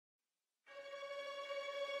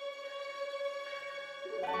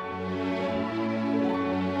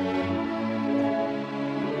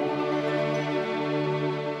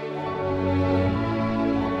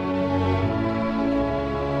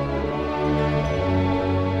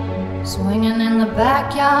Swinging in the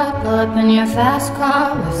backyard, pull up in your fast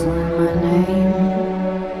car, whistling my name.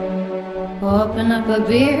 Open up a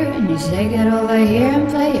beer and you say get over here and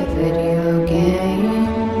play a video game.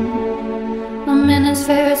 I'm in his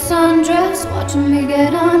favorite sundress, watching me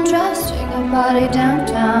get undressed, take a body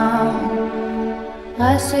downtown.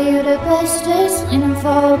 I say you're the bestest, leaning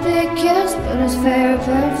for a big kiss, put his favorite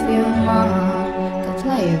perfume on, go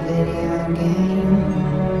play a video game.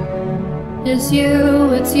 It's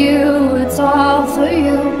you, it's all for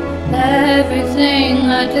you. Everything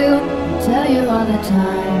I do, I tell you all the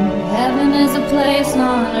time. Heaven is a place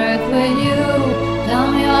on earth with you. Tell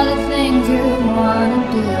me all the things you wanna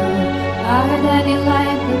do. I heard that you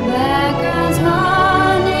like the bad girls,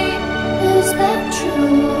 honey. Is that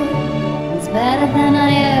true? It's better than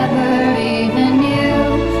I ever even knew.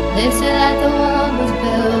 They say that the world was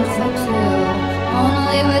built for two,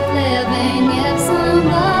 only worth living if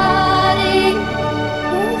somebody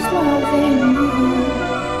is loving you.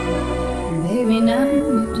 Baby, now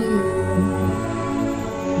you do.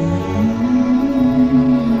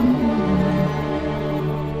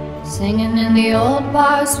 Singing in the old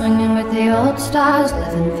bars, swinging with the old stars,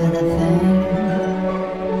 living for the fame.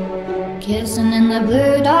 Kissing in the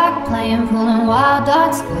blue dark, playing pool and wild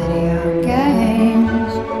dots, video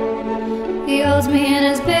games. He holds me in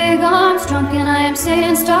his big arms, drunk and I am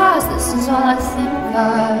seeing stars. This is all I think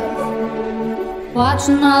of.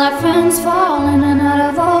 Watching all our friends fall in and out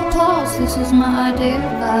of old clothes. This is my idea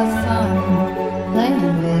of fun, playing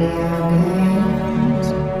video games.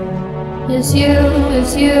 It's you,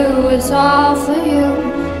 it's all for you.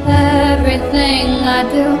 Everything I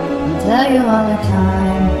do, I tell you all the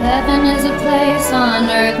time. Heaven is a place on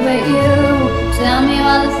earth with you. Tell me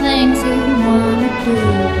all the things you wanna do.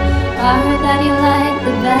 I heard that you like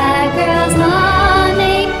the bad girls,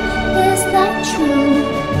 honey. Is that true?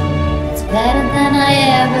 It's better than I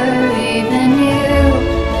ever even knew.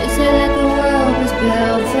 They say that the world was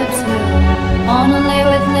built for two, only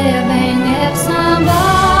worth living if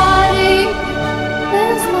somebody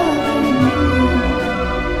is loving you.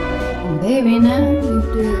 And baby, now you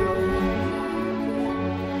do.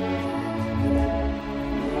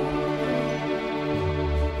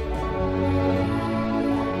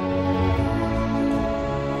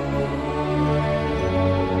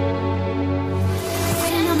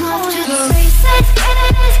 Reset